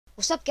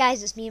What's up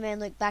guys, it's me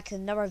Luke back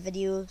in another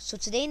video. So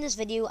today in this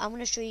video I'm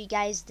going to show you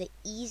guys the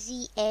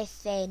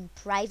Ezfn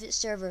private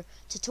server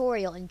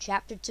tutorial in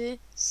chapter 2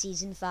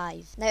 season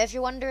 5. Now if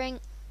you're wondering,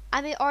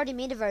 I already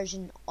made a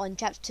version on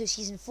chapter 2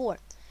 season 4,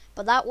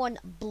 but that one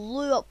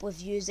blew up with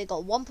views. It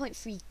got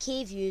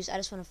 1.3k views. I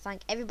just want to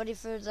thank everybody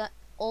for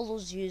all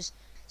those views.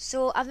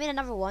 So I've made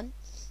another one.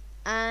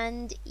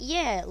 And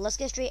yeah, let's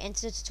get straight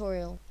into the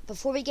tutorial.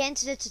 Before we get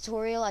into the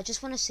tutorial, I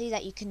just want to say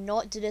that you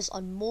cannot do this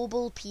on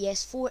mobile,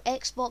 PS4,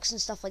 Xbox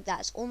and stuff like that.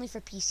 It's only for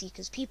PC,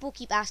 because people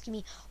keep asking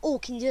me, oh,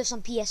 can you do this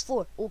on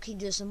PS4? Oh, can you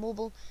do this on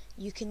mobile?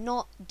 You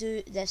cannot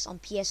do this on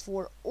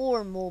PS4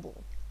 or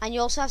mobile. And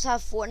you also have to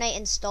have Fortnite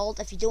installed.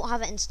 If you don't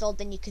have it installed,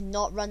 then you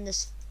cannot run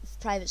this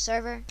private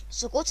server.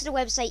 So go to the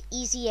website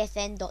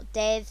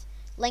ezfn.dev,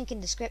 link in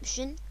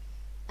description,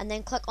 and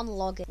then click on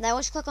login. Now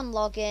once you click on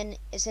login,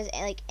 it says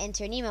like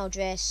enter an email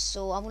address,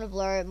 so I'm going to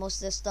blur most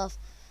of this stuff.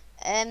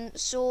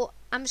 So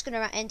I'm just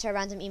going to enter a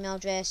random email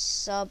address,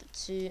 sub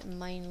to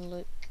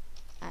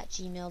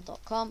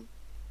minelook@gmail.com,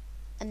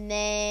 and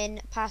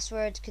then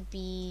password could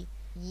be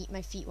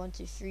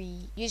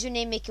yeetmyfeet123.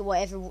 Username, make it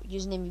whatever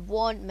username you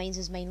want. Mine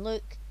is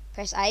minelook.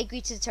 Press I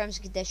agree to the terms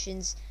and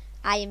conditions.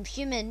 I am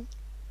human,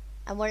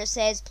 and when it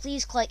says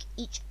please click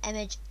each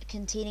image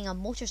containing a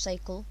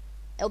motorcycle,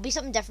 it'll be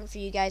something different for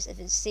you guys. If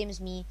it's the same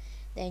as me,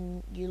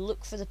 then you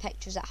look for the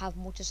pictures that have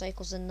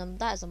motorcycles in them.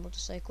 That is a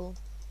motorcycle.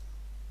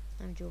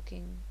 I'm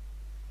joking.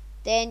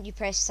 Then you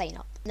press sign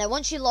up. Now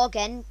once you log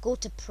in, go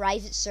to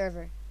private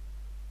server.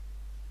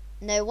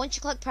 Now once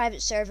you click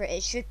private server,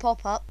 it should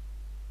pop up.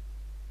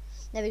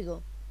 There we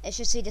go. It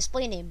should say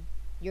display name,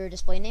 your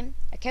display name,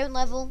 account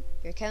level,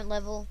 your account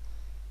level,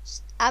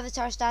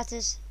 avatar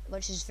status,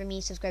 which is for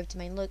me, subscribe to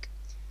minelook,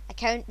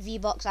 account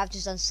V-Bucks. I've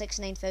just done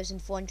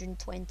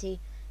 69,420.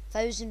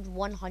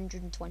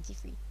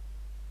 1,123.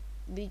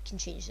 We can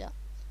change that.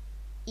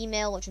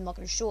 Email, which I'm not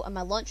going to show, and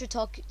my launcher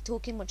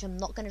token, which I'm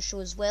not going to show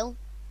as well.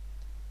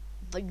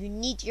 But you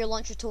need your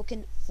launcher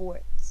token for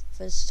it,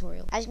 for this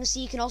tutorial. As you can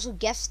see, you can also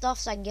gift stuff,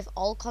 so I can give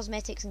all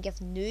cosmetics and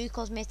give new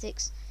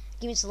cosmetics.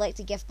 Give me select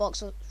a gift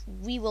box, which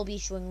we will be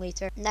showing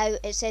later. Now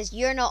it says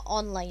you're not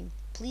online.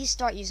 Please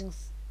start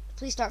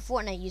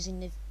Fortnite using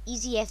the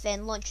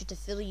Ezfn launcher to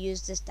fully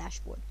use this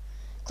dashboard.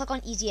 Click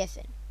on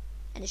Ezfn,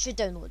 and it should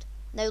download.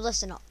 Now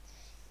listen up.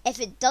 If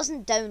it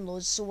doesn't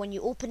download, so when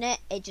you open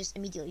it, it just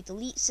immediately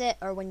deletes it,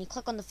 or when you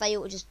click on the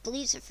file, it just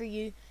deletes it for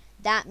you,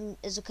 that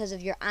is because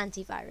of your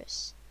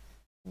antivirus.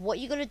 What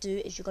you're going to do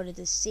is you're going to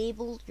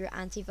disable your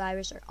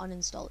antivirus or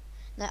uninstall it.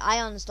 Now I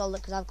uninstalled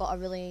it because I've got a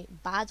really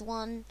bad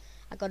one.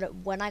 I got it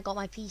when I got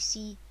my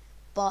PC,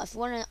 but if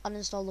you want to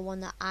uninstall the one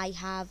that I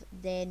have,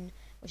 then,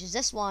 which is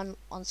this one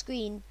on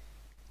screen,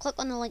 click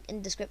on the link in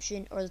the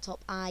description or the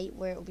top I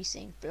where it will be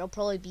saying, but it'll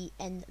probably be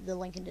in the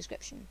link in the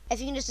description. If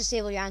you can just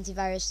disable your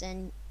antivirus,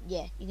 then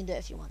yeah, you can do it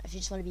if you want, if you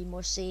just want to be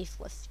more safe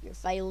with your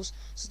files.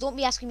 So don't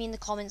be asking me in the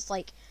comments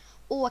like,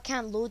 oh, I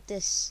can't load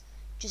this.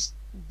 Just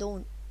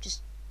don't.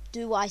 Just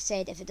do what I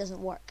said if it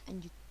doesn't work,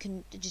 and you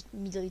can just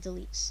immediately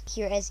deletes.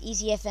 Here is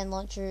Ezfn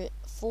Launcher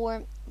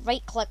 4.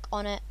 Right click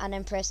on it and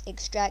then press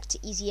extract to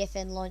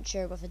Ezfn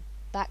Launcher with a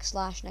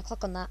backslash. Now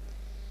click on that.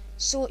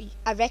 So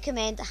I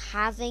recommend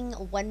having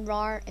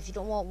WinRAR. If you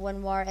don't know what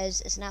WinRAR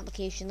is, it's an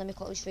application. Let me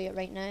quickly show you it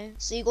right now.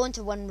 So you go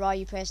into WinRAR,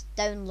 you press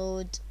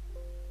download,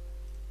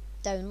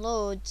 and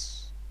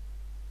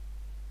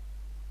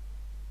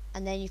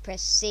then you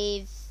press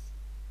save,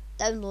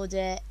 download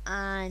it,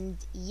 and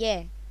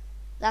yeah,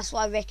 that's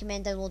what I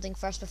recommend downloading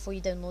first before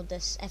you download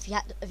this. If you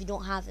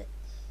don't have it,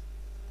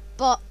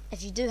 but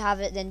if you do have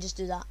it, then just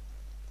do that.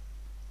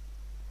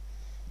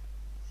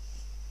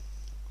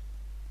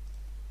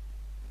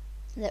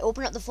 Then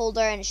open up the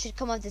folder and it should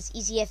come up this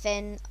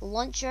Ezfn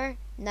launcher.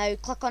 Now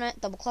click on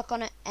it, double click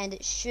on it, and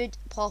it should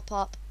pop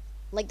up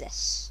like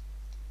this.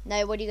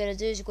 Now what you're going to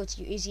do is you go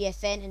to your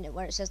Ezfn, and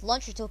where it says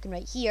launcher token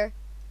right here,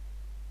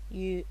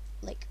 you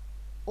like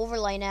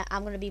overline it.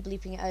 I'm going to be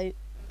bleeping it out,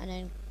 and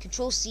then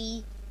Control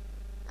C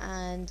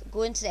and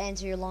go into the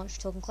enter your launcher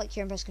token, click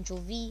here and press Control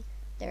V.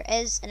 There it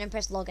is, and then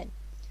press login.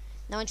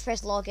 Now once you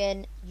press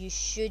login, you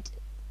should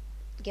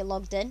get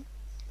logged in.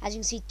 As you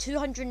can see,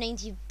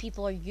 290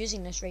 people are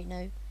using this right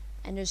now,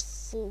 and there's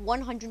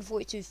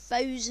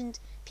 142,000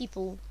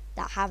 people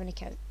that have an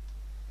account.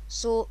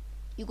 So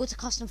you go to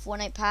custom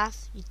Fortnite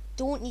path. You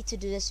don't need to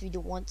do this if you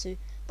don't want to,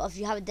 but if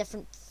you have a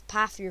different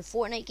path for your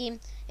Fortnite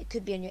game, it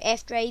could be on your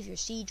F drive, your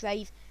C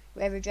drive,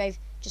 wherever drive.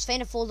 Just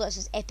find a folder that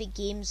says Epic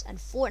Games and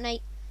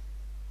Fortnite,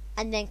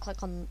 and then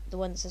click on the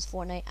one that says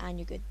Fortnite, and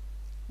you're good.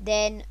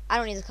 Then I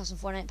don't need the custom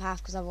Fortnite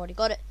path because I've already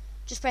got it.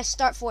 Just press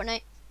start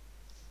Fortnite.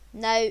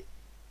 Now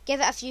give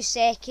it a few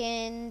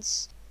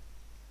seconds.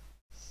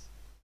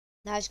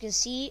 Now as you can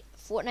see,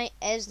 Fortnite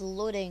is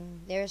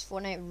loading. There's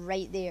Fortnite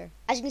right there.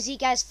 As you can see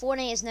guys,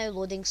 Fortnite is now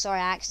loading. Sorry,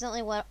 I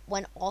accidentally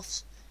went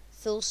off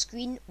full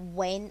screen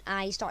when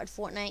I started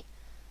Fortnite,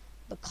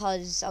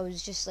 because I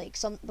was just like,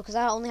 because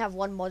I only have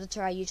one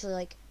monitor, I usually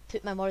like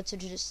put my monitor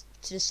to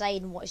the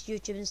side and watch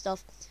YouTube and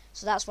stuff.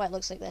 So that's why it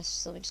looks like this.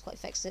 So let me just quick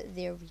fix it.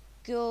 There we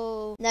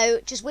go. Now,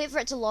 just wait for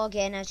it to log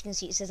in. As you can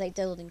see, it says like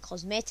downloading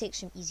cosmetics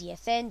from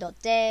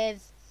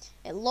ezfn.dev.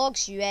 It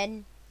logs you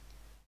in.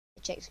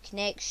 It checks the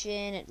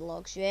connection. It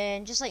logs you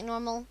in, just like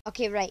normal.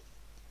 Okay, right.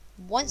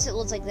 Once it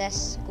loads like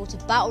this, go to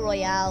Battle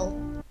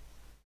Royale.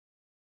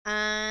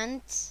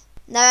 And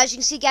now, as you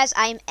can see, guys,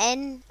 I'm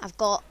in. I've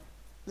got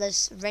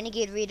this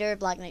Renegade Raider,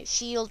 Black Knight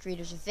Shield,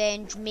 Raider's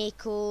Revenge,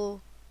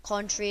 Mako,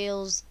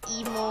 Contrails,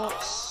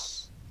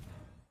 emotes.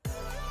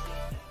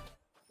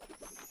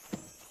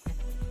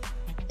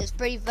 It's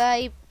pretty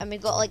vibe, and we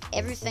got like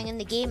everything in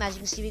the game. As you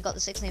can see, we got the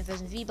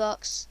 69,000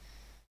 V-Bucks.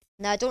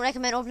 Now, I don't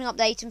recommend opening up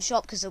the item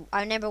shop because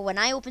I remember when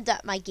I opened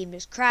it, my game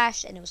just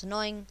crashed and it was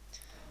annoying.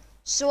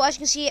 So, as you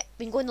can see,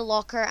 we can go in the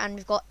locker and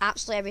we've got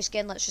absolutely every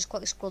skin. Let's just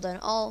quickly scroll down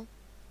all.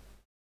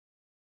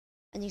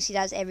 And you see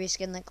that's every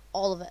skin, like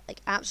all of it,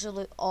 like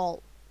absolute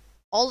all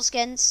the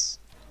skins,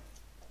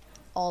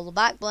 all the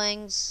back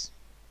blings,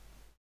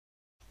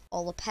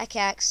 all the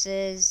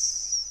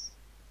pickaxes,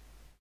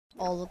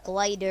 all the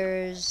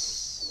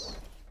gliders,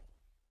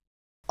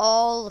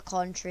 all the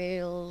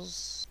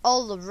contrails,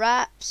 all the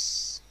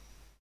wraps,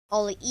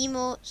 all the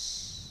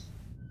emotes,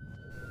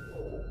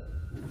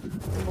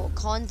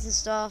 emoticons and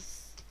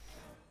stuff,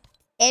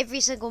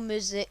 every single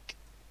music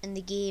in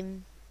the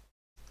game.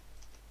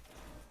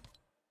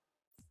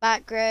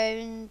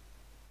 Background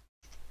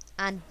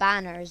and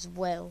banner as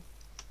well.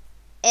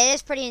 It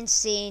is pretty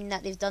insane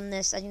that they've done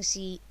this. As you can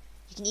see,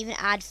 you can even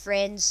add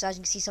friends. So as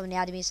you can see, someone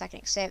added me, so I can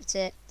accept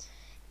it.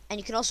 And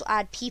you can also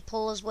add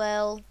people as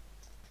well.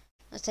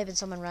 Let's type in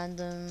someone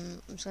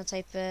random. I'm just gonna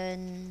type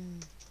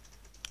in.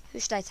 Who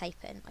should I type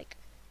in? Like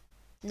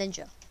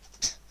Ninja.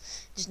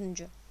 Just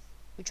Ninja.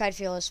 We tried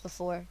Fearless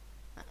before.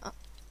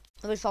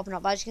 Nobody's popping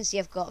up. But as you can see,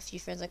 I've got a few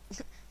friends like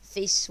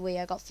Face Sway.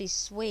 I got Face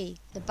Sway.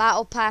 The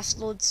battle pass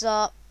loads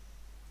up.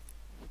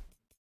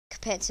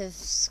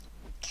 Competitive's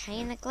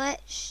kinda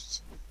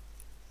glitched.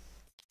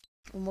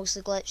 Well,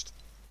 mostly glitched.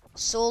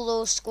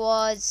 Solo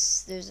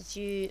squads, there's a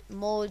few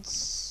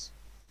modes.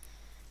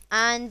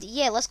 And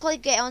yeah, let's quickly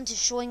get on to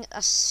showing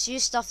a few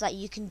stuff that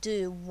you can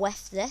do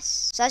with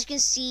this. So as you can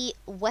see,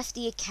 with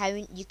the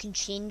account, you can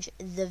change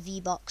the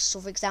V-Bucks. So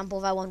for example,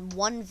 if I want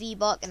 1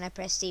 V-Buck and I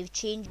press save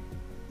change,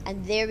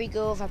 and there we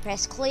go, if I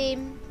press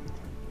claim,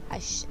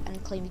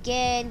 and claim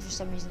again, for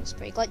some reason it's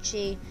pretty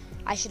glitchy,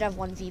 I should have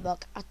 1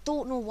 V-Buck. I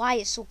don't know why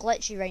it's so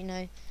glitchy right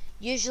now.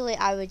 Usually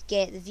I would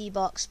get the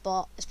V-Bucks,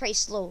 but it's pretty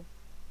slow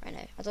right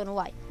now. I don't know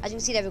why. As you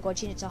can see, there we go, I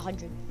change it to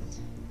 100.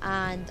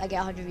 And I get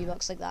 100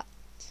 V-Bucks like that.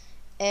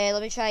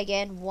 Let me try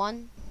again.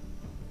 1.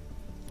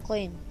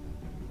 Claim.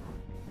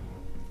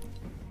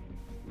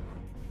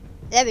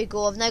 There we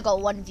go, I've now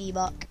got 1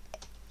 V-Buck.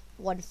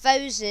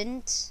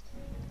 1,000.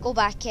 Go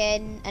back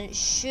in, and it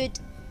should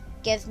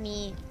give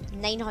me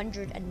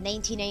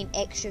 999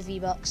 extra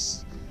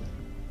V-Bucks.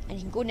 And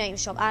you can go in the item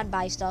shop and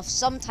buy stuff.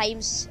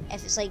 Sometimes,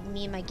 if it's like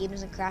me and my game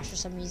doesn't crash for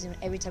some reason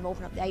every time I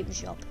open up the item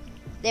shop.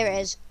 There it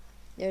is.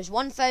 There's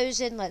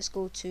 1,000. Let's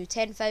go to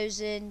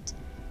 10,000.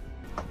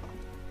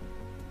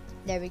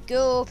 There we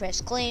go.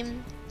 Press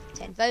claim.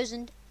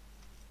 10,000.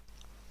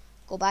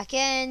 Go back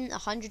in.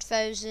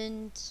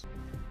 100,000.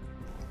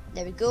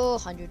 There we go.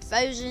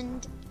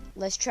 100,000.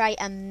 Let's try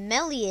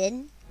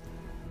 1,000,000.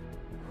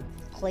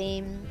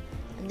 Claim.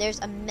 And there's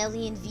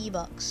 1,000,000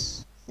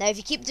 V-Bucks. Now, if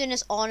you keep doing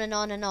this on and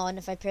on and on,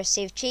 if I press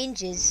save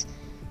changes,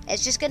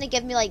 it's just going to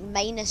give me like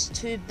minus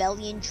 2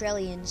 billion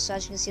trillion. So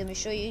as you can see, let me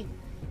show you.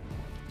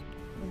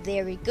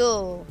 There we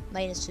go.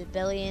 Minus 2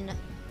 billion.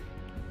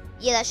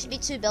 Yeah, that should be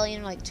 2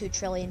 billion or like 2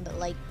 trillion, but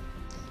like,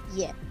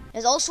 yeah.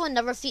 There's also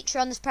another feature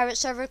on this private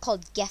server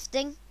called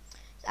gifting.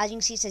 As you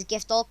can see, it says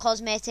gift all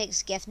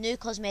cosmetics, gift new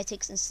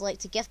cosmetics, and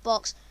select a gift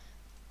box.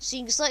 So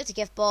you can select a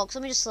gift box.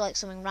 Let me just select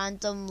something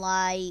random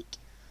like,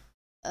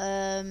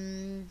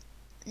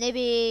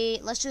 maybe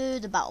let's do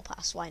the battle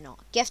pass. Why not?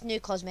 Gift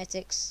new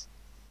cosmetics,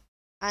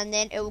 and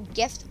then it will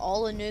gift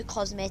all the new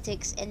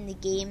cosmetics in the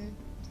game.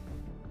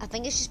 I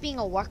think it's just being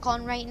a work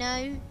on right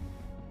now,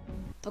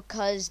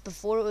 because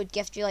before it would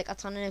gift you like a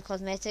ton of new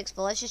cosmetics.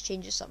 But let's just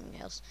change it to something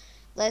else.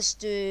 Let's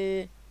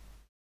do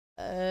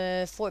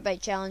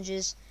Fortnite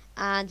challenges,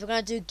 and we're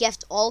gonna do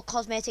gift all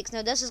cosmetics.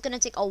 Now this is gonna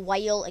take a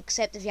while,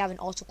 except if you have an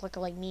auto clicker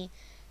like me.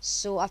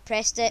 So I've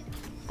pressed it,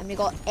 and we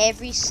got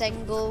every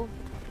single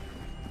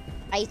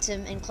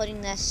item, including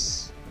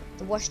this,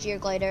 the worst year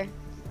glider,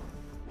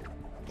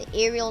 the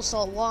aerial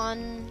assault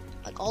 1,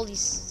 like all these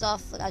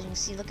stuff. Like as you can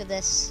see, look at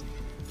this.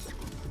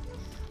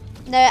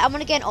 Now I'm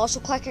gonna get an auto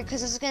clicker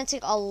because this is gonna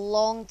take a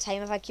long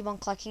time if I keep on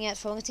clicking it.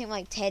 It's probably gonna take me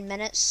like 10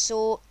 minutes.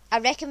 So I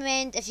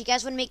recommend, if you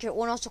guys want to make your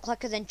own auto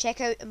clicker, then check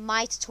out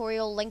my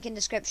tutorial, link in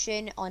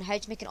description, on how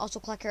to make an auto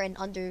clicker in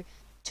under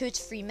 2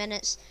 to 3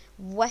 minutes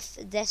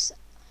with this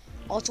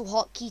auto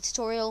hotkey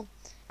tutorial.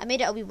 I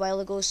made it a wee while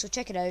ago, so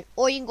check it out.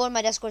 Or you can go on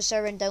my Discord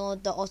server and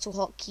download the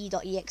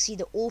autohotkey.exe,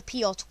 the OP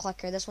auto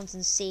clicker. This one's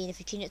insane. If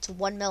you change it to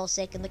 1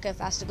 millisecond, look how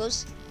fast it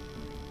goes.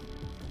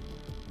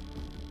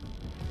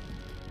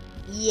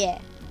 Yeah,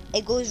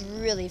 it goes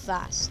really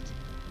fast.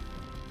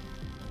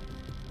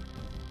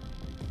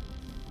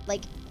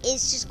 Like,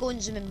 it's just going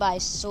zooming by,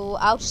 so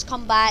I'll just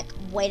come back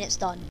when it's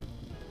done.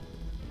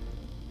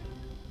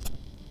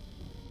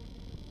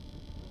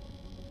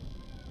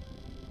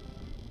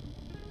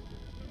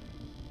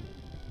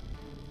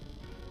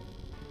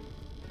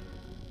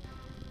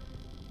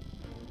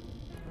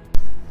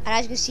 And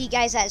as you can see,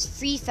 guys, that's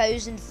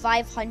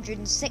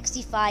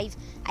 3,565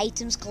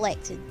 items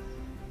collected.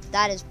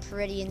 That is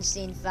pretty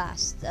insane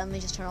fast. Let me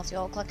just turn off the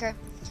auto clicker.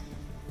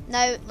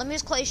 Now, let me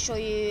just quickly show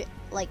you,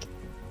 like,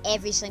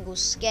 every single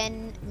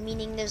skin,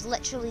 meaning there's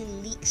literally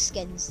leak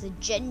skins. The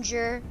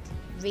Ginger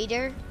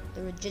Raider,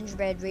 the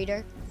Gingerbread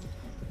Raider.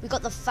 We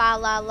got the Fa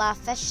La La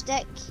Fish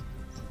Stick.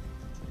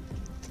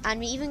 And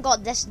we even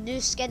got this new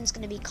skin that's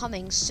going to be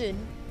coming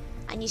soon.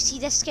 And you see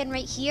this skin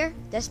right here?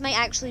 This might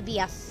actually be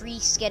a free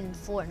skin in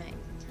Fortnite.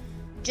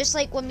 Just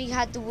like when we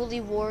had the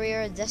Woolly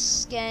Warrior, this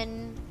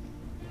skin,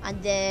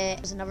 and there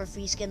was another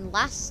free skin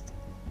last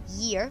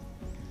year.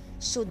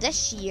 So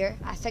this year,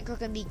 I think we're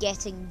going to be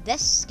getting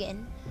this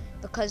skin,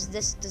 because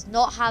this does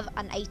not have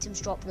an items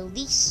drop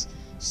release.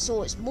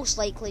 So it's most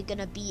likely going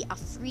to be a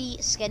free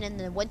skin in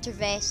the winter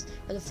vest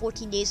for the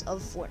 14 days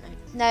of Fortnite.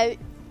 Now,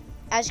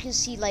 as you can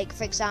see, like,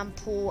 for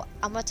example,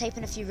 I'm going to type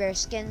in a few rare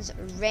skins.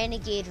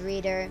 Renegade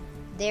Raider.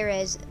 There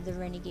is the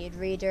Renegade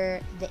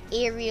Raider. The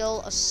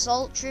Aerial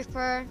Assault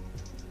Trooper.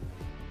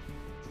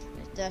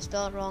 Did I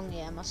spell it wrong?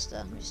 Yeah, I must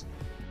have. Just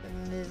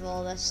remove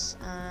all this.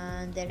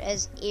 And there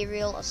is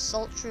Aerial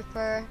Assault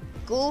Trooper.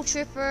 Gold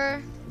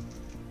Trooper.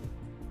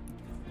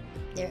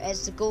 There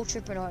is the Gold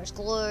Trooper in all its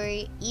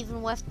glory.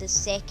 Even with the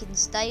second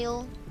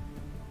style.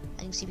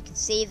 And you can see we can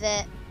save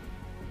it.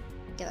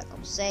 Give it a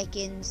couple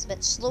seconds. A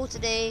bit slow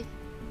today.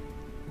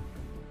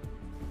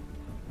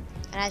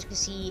 And as you can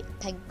see,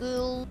 Pink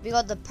Ghoul. We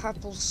got the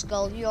Purple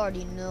Skull, you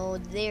already know.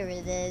 There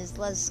it is,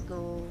 let's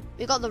go.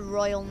 We got the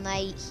Royal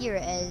Knight, here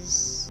it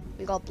is.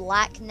 We got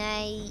Black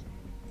Knight.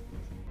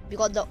 We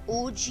got the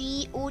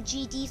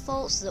OG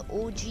defaults, the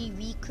OG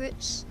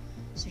recruits.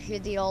 So here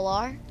they all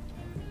are.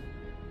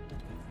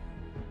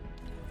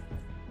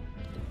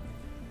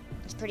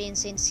 It's pretty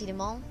insane to see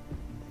them all.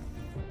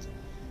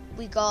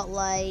 We got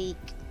like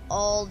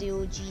all the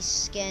OG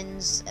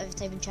skins. Every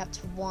time in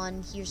chapter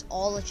 1, here's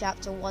all the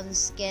chapter 1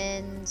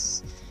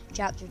 skins.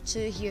 Chapter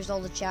 2, here's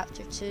all the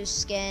chapter 2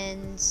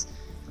 skins.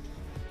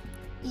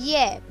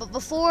 Yeah, but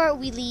before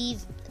we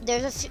leave,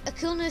 there's a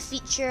cool new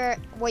feature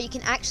where you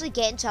can actually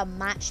get into a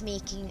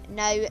matchmaking.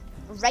 Now,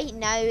 right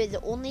now, the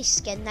only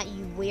skin that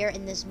you wear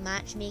in this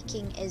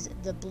matchmaking is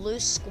the blue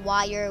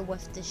squire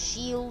with the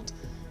shield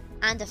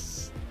and a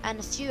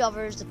few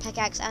others, the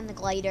pickaxe and the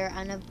glider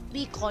and a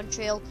wee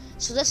contrail.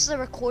 So this is a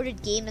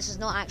recorded game, this is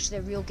not actually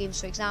a real game.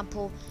 So for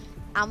example,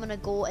 I'm going to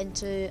go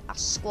into a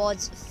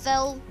squad's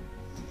fill,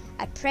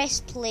 I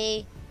press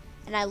play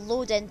and I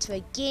load into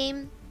a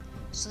game.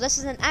 So this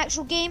is an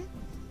actual game,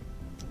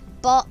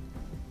 but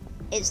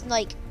it's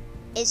like,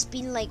 it's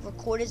been like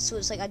recorded, so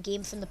it's like a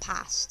game from the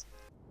past.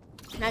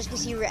 And as you can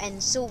see, we're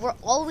in. So we're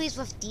always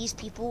with these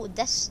people.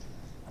 This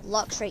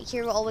Lux right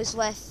here we're always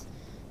with.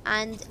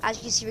 And as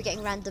you can see, we're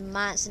getting random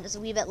mats, and it's a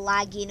wee bit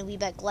laggy and a wee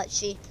bit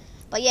glitchy.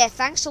 But yeah,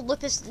 thanks to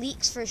Lupus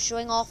Leaks for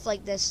showing off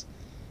like this.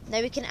 Now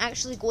we can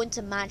actually go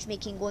into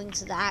matchmaking, going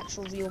to the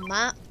actual real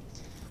map.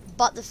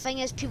 But the thing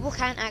is, people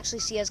can't actually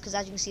see us, because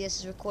as you can see, this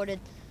is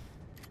recorded.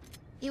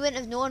 He wouldn't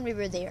have known we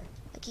were there.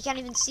 Like, he can't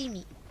even see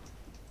me.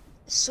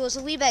 So it's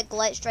a wee bit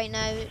glitched right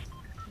now,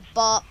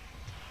 but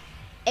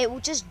it will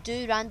just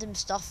do random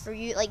stuff for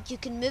you. Like, you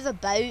can move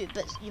about,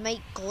 but you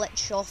might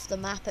glitch off the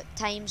map at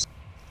times.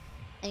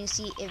 And you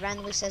see it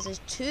randomly says there's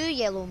 2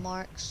 yellow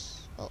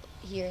marks. Well,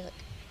 here, look.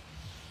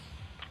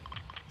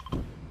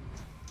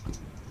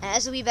 And it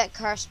is a wee bit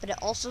cursed, but it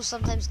also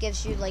sometimes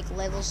gives you like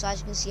levels. So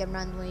as you can see, I'm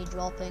randomly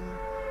dropping.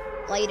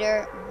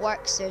 Glider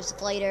works, there's the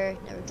glider,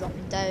 now we're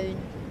dropping down.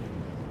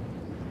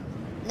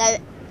 Now,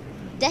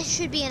 this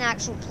should be an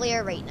actual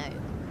player right now,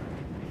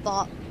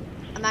 but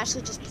I'm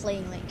actually just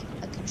playing like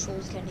a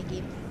controlled kind of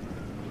game.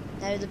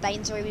 Now the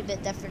binds are a wee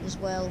bit different as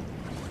well.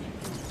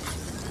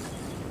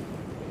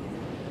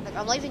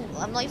 I'm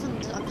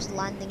just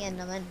landing in,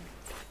 I'm in.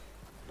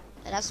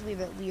 And that's a wee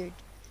bit weird.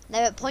 Now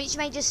at points you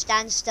might just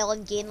stand still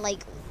and gain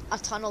like a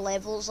ton of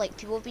levels. Like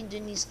people have been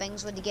doing these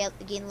things where they gain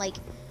like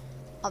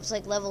up to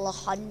like level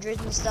 100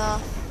 and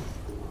stuff.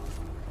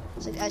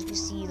 So like, as you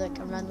see, like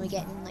I'm randomly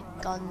getting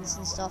like guns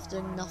and stuff,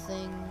 doing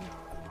nothing.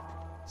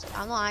 So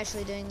I'm not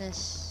actually doing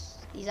this.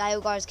 These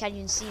IO guards can't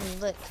even see me,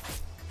 look.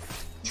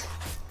 I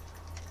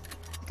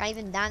can't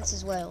even dance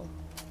as well.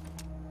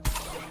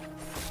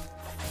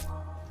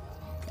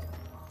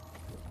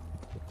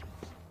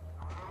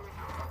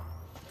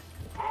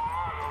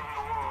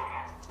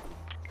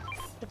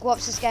 Go up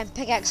to this guy and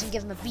pickaxe and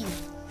give him a beat.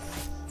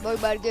 Boy,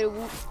 better get a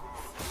whoop.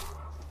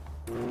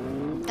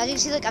 As you can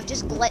see, look, I've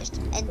just glitched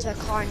into a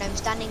car and I'm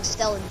standing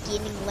still and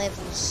gaining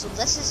levels. So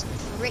this is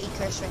pretty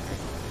cursed right now.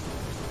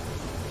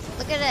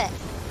 Look at it.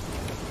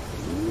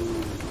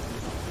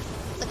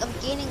 Look, I'm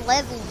gaining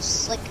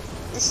levels. Like,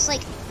 this is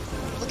like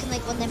looking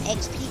like one of them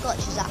XP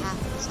glitches that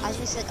happens. As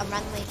you said, I'm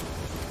randomly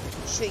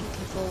shooting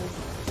people.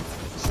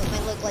 So it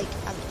might look like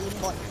I'm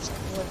aimbotting or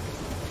something. Look.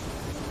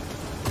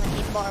 I'm an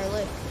aimbotter,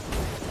 look.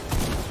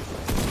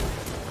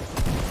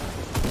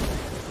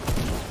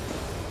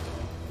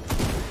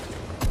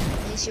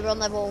 And you see we're on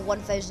level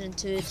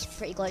 1002, it's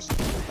pretty glitched.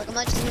 Look, I'm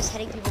actually just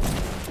hitting people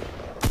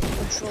with the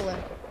controller.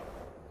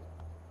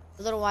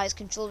 Otherwise, it's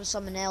controlled with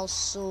someone else,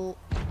 so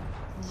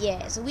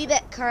yeah, it's a wee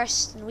bit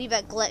cursed and a wee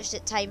bit glitched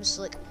at times.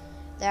 So look,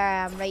 there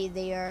I am right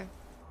there.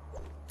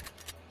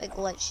 A bit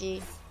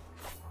glitchy.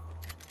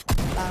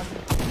 Bam,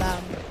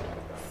 bam.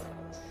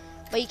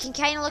 But you can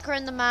kind of look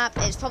around the map.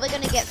 It's probably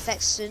going to get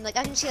fixed soon. Like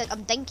I can see, like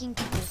I'm dinking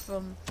people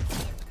from.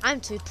 I'm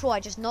too pro. I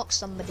just knocked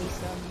somebody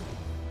from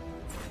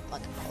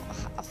like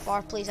a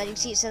far place. I can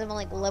see it says I'm on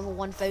like level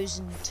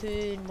 1002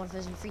 and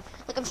 1003.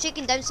 Look, I'm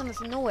shaking down someone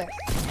from nowhere.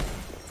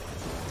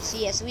 So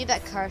yeah, it's a wee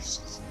bit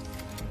cursed.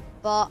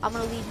 But I'm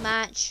going to leave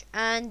match.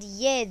 And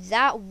yeah,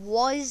 that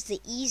was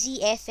the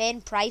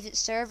Ezfn private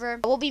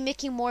server. I will be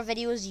making more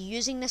videos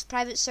using this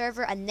private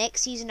server. And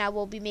next season I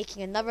will be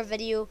making another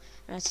video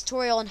and a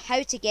tutorial on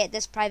how to get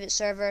this private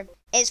server.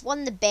 It's one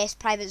of the best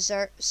private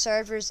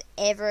servers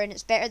ever. And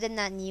it's better than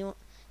that Neo.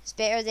 It's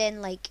better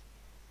than like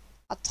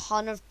a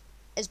ton of...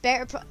 It's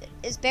better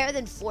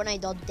than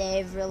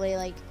Fortnite.dev really.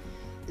 Like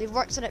they've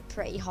worked on it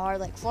pretty hard.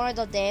 Like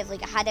Fortnite.dev,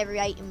 like it had every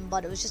item,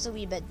 but it was just a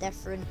wee bit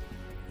different.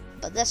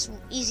 But this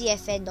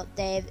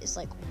Ezfn.dev is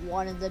like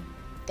one of the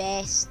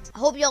best. I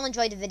hope you all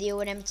enjoyed the video.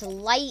 Remember to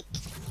like,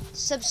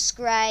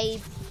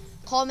 subscribe,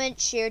 comment,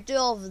 share, do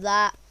all of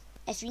that.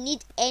 If you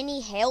need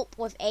any help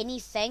with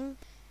anything,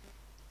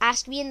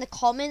 ask me in the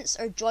comments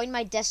or join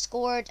my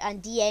Discord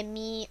and DM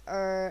me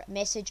or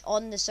message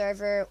on the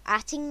server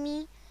atting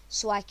me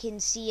so I can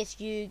see if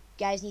you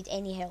guys need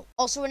any help.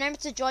 Also remember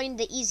to join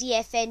the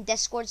Ezfn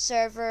Discord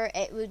server.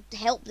 It would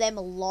help them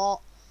a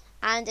lot.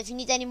 And if you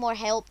need any more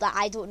help that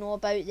I don't know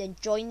about, then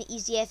join the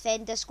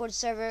Ezfn Discord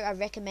server. I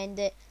recommend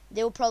it.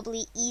 They'll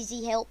probably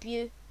easy help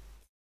you.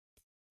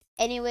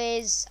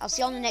 Anyways, I'll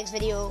see you on the next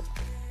video.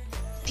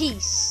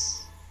 Peace.